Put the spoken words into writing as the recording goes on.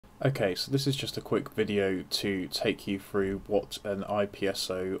Okay, so this is just a quick video to take you through what an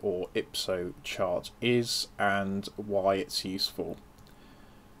IPSO or IPSO chart is and why it's useful.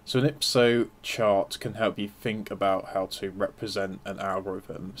 So an IPSO chart can help you think about how to represent an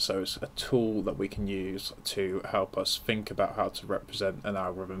algorithm. So it's a tool that we can use to help us think about how to represent an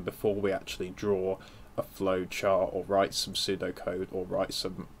algorithm before we actually draw a flow chart or write some pseudocode or write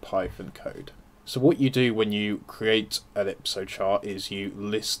some Python code. So what you do when you create an Epso chart is you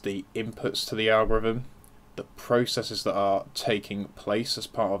list the inputs to the algorithm, the processes that are taking place as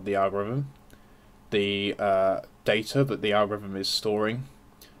part of the algorithm, the data that the algorithm is storing,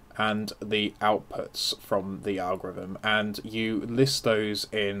 and the outputs from the algorithm. And you list those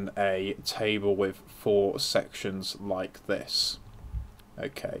in a table with 4 sections like this.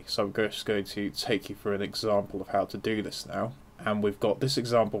 Okay, so I'm just going to take you through an example of how to do this now. And we've got this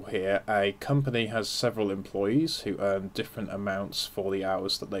example here. A company has several employees who earn different amounts for the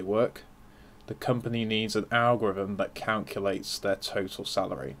hours that they work. The company needs an algorithm that calculates their total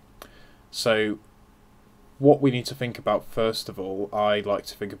salary. So what we need to think about first of all, I like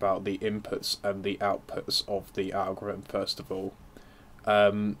to think about the inputs and the outputs of the algorithm first of all.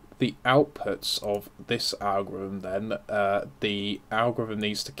 The outputs of this algorithm then, the algorithm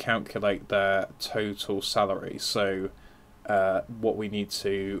needs to calculate their total salary. So what we need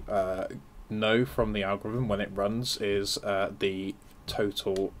to know from the algorithm when it runs is the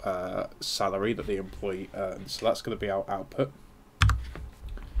total salary that the employee earns. So that's going to be our output.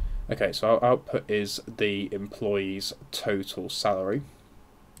 Okay, so our output is the employee's total salary.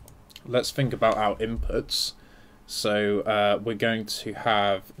 Let's think about our inputs. So we're going to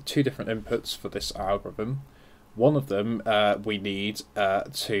have 2 different inputs for this algorithm. One of them we need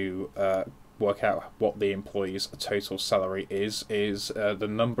to work out what the employee's total salary is the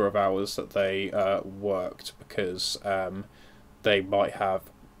number of hours that they worked, because they might have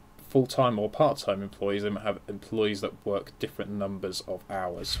full-time or part-time employees. They might have employees that work different numbers of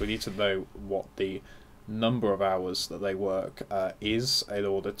hours. So we need to know what the number of hours that they work is in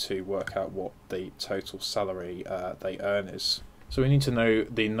order to work out what the total salary they earn is. So we need to know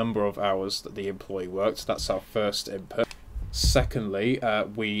the number of hours that the employee worked. That's our first input. Secondly,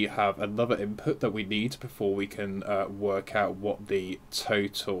 we have another input that we need before we can work out what the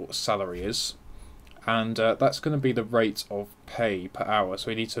total salary is, and that's going to be the rate of pay per hour. So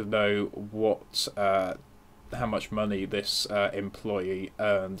we need to know what how much money this employee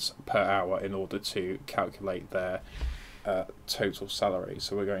earns per hour in order to calculate their total salary.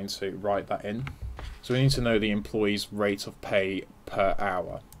 So we're going to write that in. So we need to know the employee's rate of pay per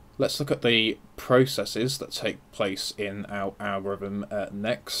hour. Let's look at the processes that take place in our algorithm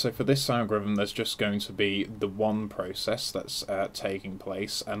next. So for this algorithm, there's just going to be the one process that's taking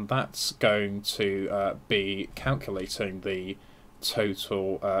place, and that's going to be calculating the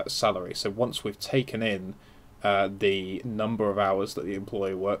total salary. So once we've taken in the number of hours that the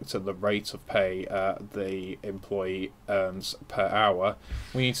employee worked and the rate of pay the employee earns per hour,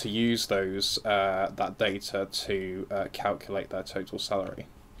 we need to use those that data to calculate their total salary.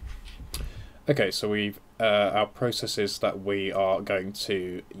 Okay, so we've our process is that we are going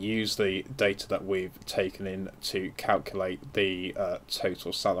to use the data that we've taken in to calculate the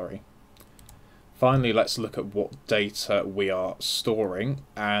total salary. Finally, let's look at what data we are storing,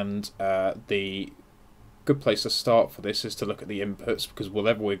 and the good place to start for this is to look at the inputs, because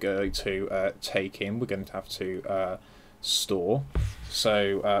whatever we're going to take in, we're going to have to store.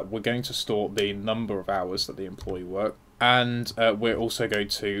 So we're going to store the number of hours that the employee worked, and we're also going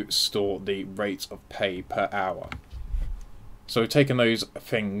to store the rate of pay per hour. So we've taken those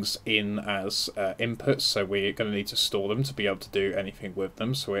things in as inputs, so we're going to need to store them to be able to do anything with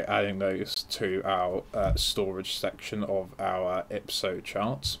them. So we're adding those to our storage section of our Epso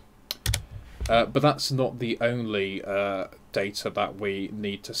charts. But that's not the only data that we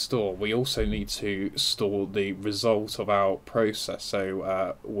need to store. We also need to store the result of our process.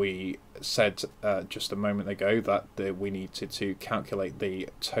 So we said just a moment ago that we needed to calculate the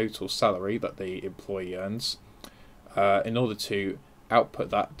total salary that the employee earns. In order to output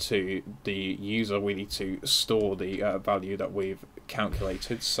that to the user, we need to store the value that we've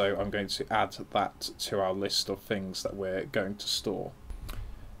calculated. So I'm going to add that to our list of things that we're going to store.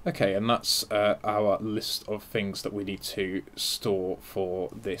 Okay, and that's our list of things that we need to store for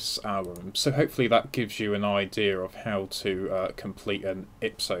this algorithm. So hopefully that gives you an idea of how to complete an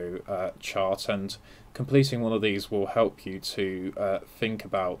Epso chart, and completing one of these will help you to think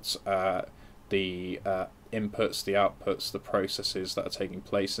about the inputs, the outputs, the processes that are taking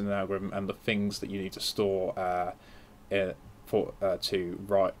place in an algorithm, and the things that you need to store for a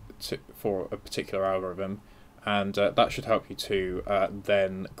particular algorithm. and that should help you to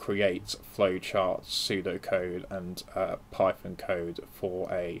then create flowcharts, pseudocode and Python code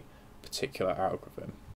for a particular algorithm.